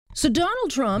So Donald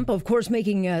Trump, of course,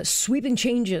 making sweeping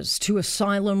changes to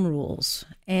asylum rules,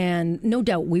 and no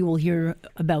doubt we will hear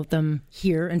about them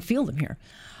here and feel them here.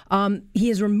 He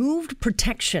has removed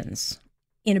protections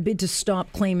in a bid to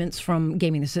stop claimants from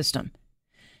gaming the system.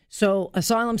 So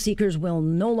asylum seekers will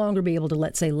no longer be able to,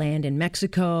 let's say, land in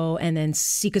Mexico and then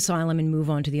seek asylum and move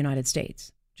on to the United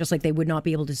States, just like they would not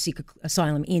be able to seek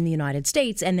asylum in the United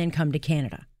States and then come to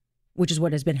Canada, which is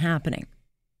what has been happening.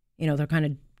 You know, they're kind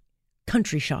of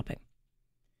country shopping.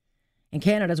 In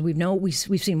Canada, as we've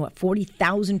seen,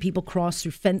 40,000 people cross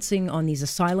through fencing on these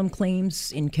asylum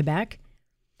claims in Quebec.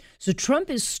 So Trump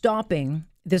is stopping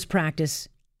this practice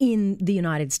in the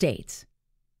United States.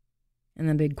 And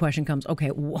the big question comes,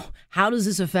 okay, how does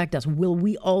this affect us? Will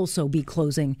we also be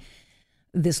closing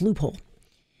this loophole?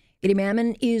 Eddie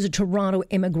Mammon is a Toronto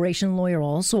immigration lawyer,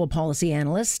 also a policy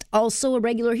analyst, also a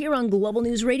regular here on Global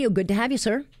News Radio. Good to have you,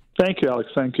 sir. Thank you, Alex.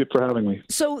 Thank you for having me.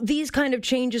 So these kind of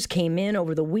changes came in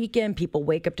over the weekend. People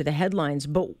wake up to the headlines,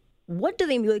 but what do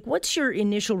they mean? Like, what's your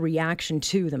initial reaction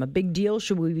to them? A big deal?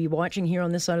 Should we be watching here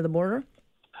on this side of the border?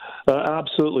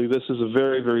 Absolutely. This is a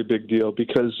very, very big deal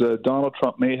because Donald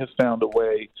Trump may have found a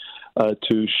way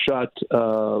to shut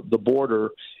the border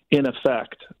in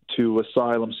effect to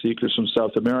asylum seekers from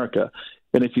South America.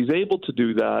 And if he's able to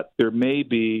do that, there may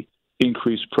be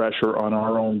increased pressure on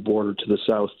our own border to the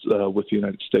south with the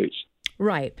United States.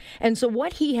 Right. And so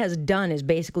what he has done is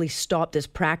basically stop this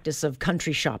practice of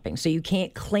country shopping. So you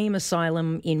can't claim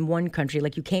asylum in one country.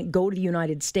 Like you can't go to the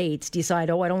United States,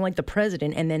 decide, I don't like the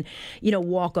president, and then,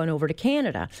 walk on over to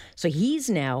Canada. So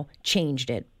he's now changed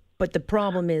it. But the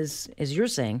problem is, as you're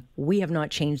saying, we have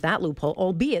not changed that loophole,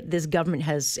 albeit this government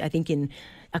has, I think, in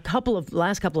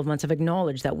last couple of months have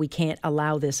acknowledged that we can't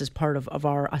allow this as part of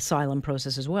our asylum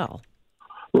process as well.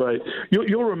 Right.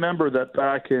 You'll remember that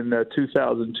back in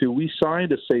 2002, we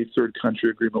signed a safe third country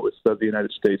agreement with the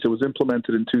United States. It was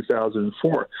implemented in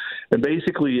 2004. And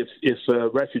basically, if a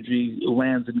refugee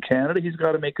lands in Canada, he's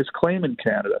got to make his claim in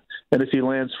Canada. And if he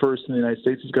lands first in the United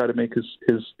States, he's got to make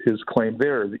his claim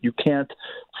there. That you can't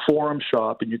forum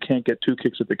shop and you can't get two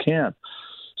kicks at the can.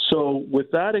 So with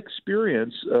that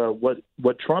experience,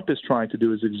 what Trump is trying to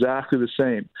do is exactly the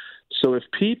same. So if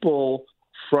people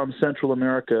from Central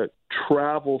America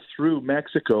travel through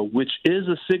Mexico, which is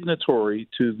a signatory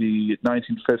to the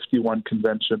 1951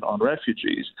 Convention on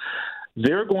Refugees,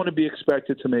 they're going to be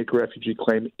expected to make a refugee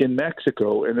claim in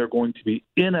Mexico, and they're going to be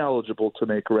ineligible to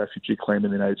make a refugee claim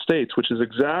in the United States, which is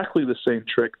exactly the same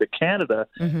trick that Canada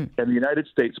and the United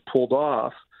States pulled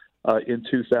off in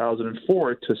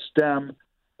 2004 to stem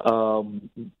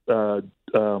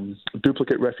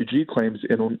duplicate refugee claims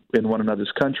in one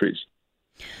another's countries.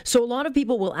 So a lot of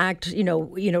people will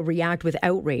react with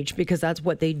outrage because that's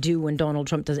what they do when Donald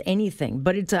Trump does anything.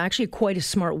 But it's actually quite a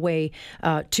smart way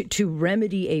to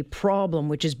remedy a problem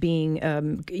which is being,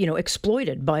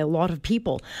 exploited by a lot of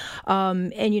people.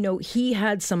 And he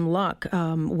had some luck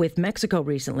with Mexico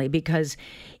recently because,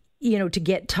 to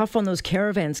get tough on those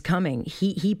caravans coming,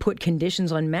 he put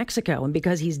conditions on Mexico. And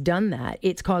because he's done that,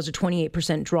 it's caused a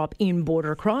 28% drop in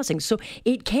border crossings. So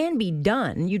it can be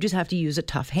done. You just have to use a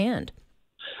tough hand.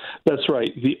 That's right.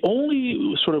 The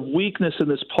only sort of weakness in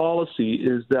this policy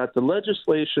is that the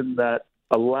legislation that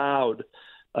allowed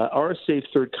our safe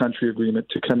third country agreement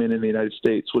to come in the United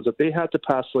States was that they had to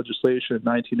pass legislation in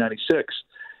 1996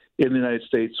 in the United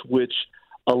States, which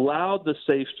allowed the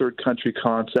safe third country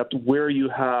concept where you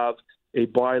have a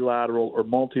bilateral or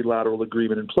multilateral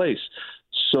agreement in place.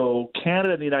 So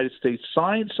Canada and the United States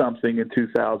signed something in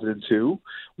 2002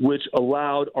 which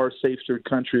allowed our safe third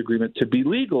country agreement to be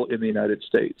legal in the United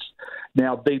States.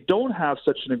 Now, they don't have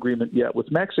such an agreement yet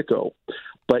with Mexico,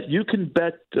 but you can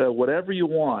bet whatever you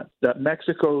want that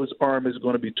Mexico's arm is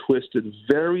going to be twisted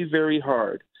very, very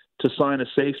hard to sign a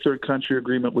safe third country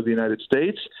agreement with the United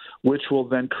States, which will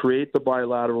then create the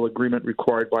bilateral agreement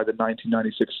required by the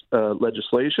 1996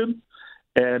 legislation.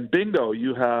 And bingo,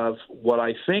 you have what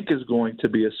I think is going to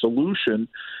be a solution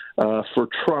for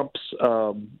Trump's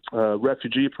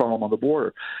refugee problem on the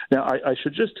border. Now, I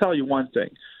should just tell you one thing.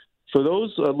 For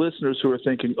those listeners who are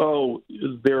thinking,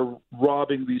 they're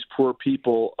robbing these poor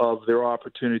people of their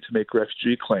opportunity to make a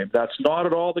refugee claim, that's not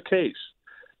at all the case.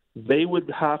 They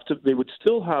would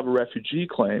still have a refugee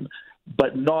claim,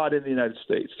 but not in the United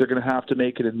States. They're going to have to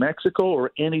make it in Mexico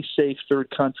or any safe third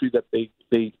country that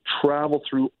they travel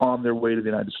through on their way to the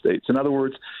United States. In other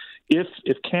words,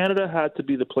 if Canada had to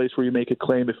be the place where you make a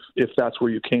claim, if that's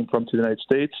where you came from to the United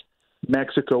States,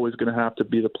 Mexico is going to have to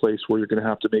be the place where you're going to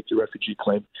have to make your refugee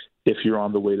claim if you're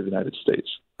on the way to the United States.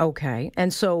 Okay.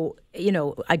 And so,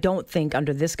 I don't think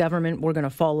under this government we're going to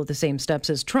follow the same steps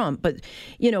as Trump. But,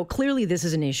 clearly this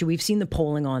is an issue. We've seen the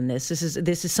polling on this. This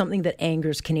is something that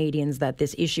angers Canadians, that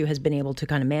this issue has been able to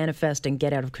kind of manifest and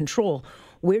get out of control.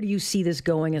 Where do you see this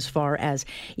going as far as,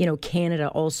 Canada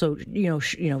also,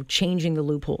 changing the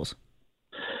loopholes?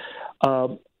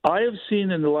 I have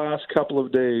seen in the last couple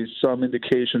of days some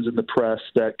indications in the press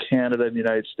that Canada and the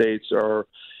United States are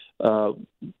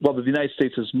the United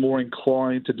States is more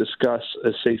inclined to discuss a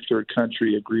safe third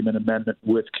country agreement amendment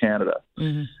with Canada.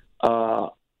 Mm-hmm.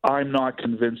 I'm not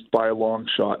convinced by a long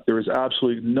shot. There is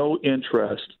absolutely no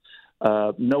interest,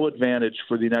 no advantage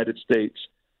for the United States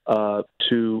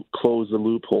to close the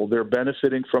loophole. They're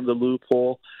benefiting from the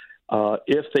loophole.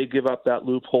 If they give up that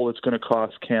loophole, it's going to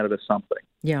cost Canada something.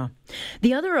 Yeah.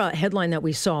 The other headline that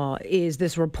we saw is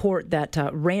this report that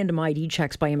random ID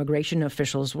checks by immigration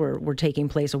officials were taking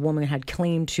place. A woman had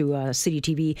claimed to City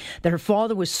TV that her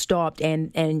father was stopped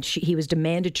and he was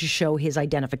demanded to show his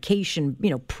identification,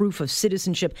 proof of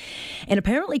citizenship. And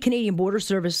apparently Canadian Border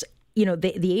Service,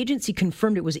 the agency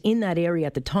confirmed it was in that area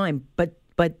at the time, but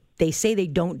they say they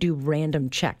don't do random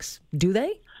checks. Do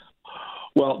they?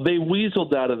 Well, they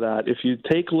weaseled out of that. If you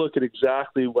take a look at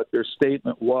exactly what their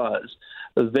statement was,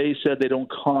 they said they don't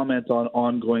comment on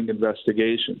ongoing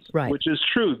investigations, right. Which is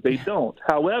true. They don't.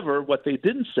 However, what they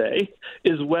didn't say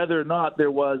is whether or not there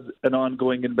was an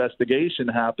ongoing investigation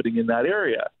happening in that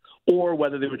area, or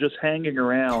whether they were just hanging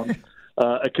around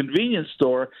a convenience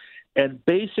store and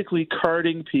basically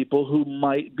carding people who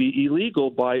might be illegal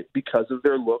because of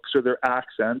their looks or their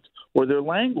accent or their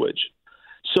language.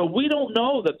 So we don't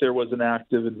know that there was an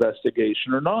active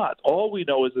investigation or not. All we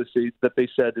know is that they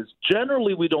said is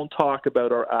generally we don't talk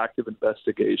about our active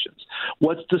investigations.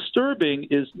 What's disturbing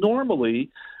is normally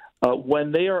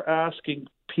when they are asking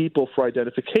people for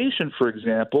identification, for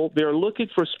example, they're looking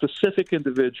for a specific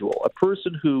individual, a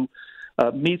person who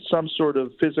meets some sort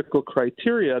of physical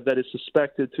criteria that is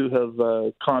suspected to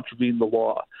have contravened the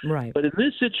law. Right. But in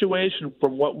this situation,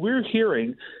 from what we're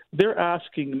hearing, they're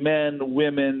asking men,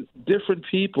 women, different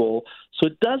people. So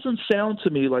it doesn't sound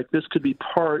to me like this could be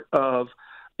part of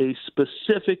a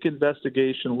specific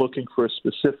investigation looking for a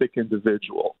specific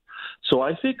individual. So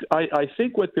I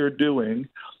think what they're doing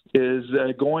is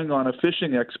going on a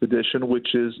fishing expedition,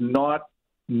 which is not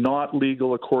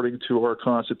legal according to our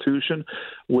Constitution,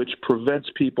 which prevents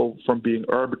people from being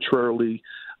arbitrarily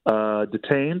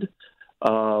detained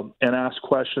and asked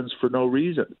questions for no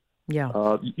reason.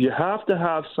 Yeah. You have to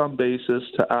have some basis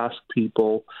to ask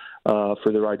people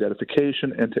for their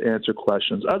identification and to answer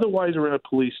questions. Otherwise, we're in a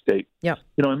police state. Yeah.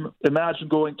 Imagine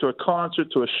going to a concert,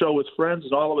 to a show with friends,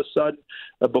 and all of a sudden,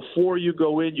 before you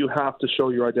go in, you have to show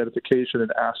your identification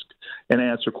and ask and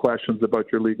answer questions about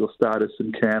your legal status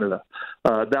in Canada.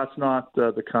 That's not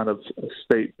the kind of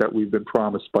state that we've been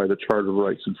promised by the Charter of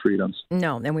Rights and Freedoms.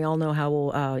 No, and we all know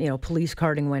how police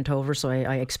carding went over. So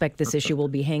I expect this issue will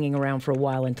be hanging around for a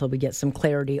while until we get some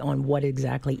clarity on what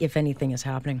exactly, if anything, is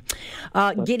happening.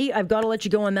 Giddy, I've got to let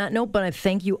you go on that note, but I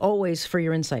thank you always for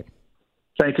your insight.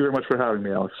 Thank you very much for having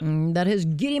me, Alex. That is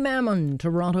Giddy Mammon,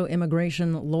 Toronto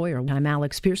immigration lawyer. I'm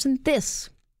Alex Pearson. This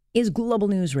is Global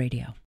News Radio.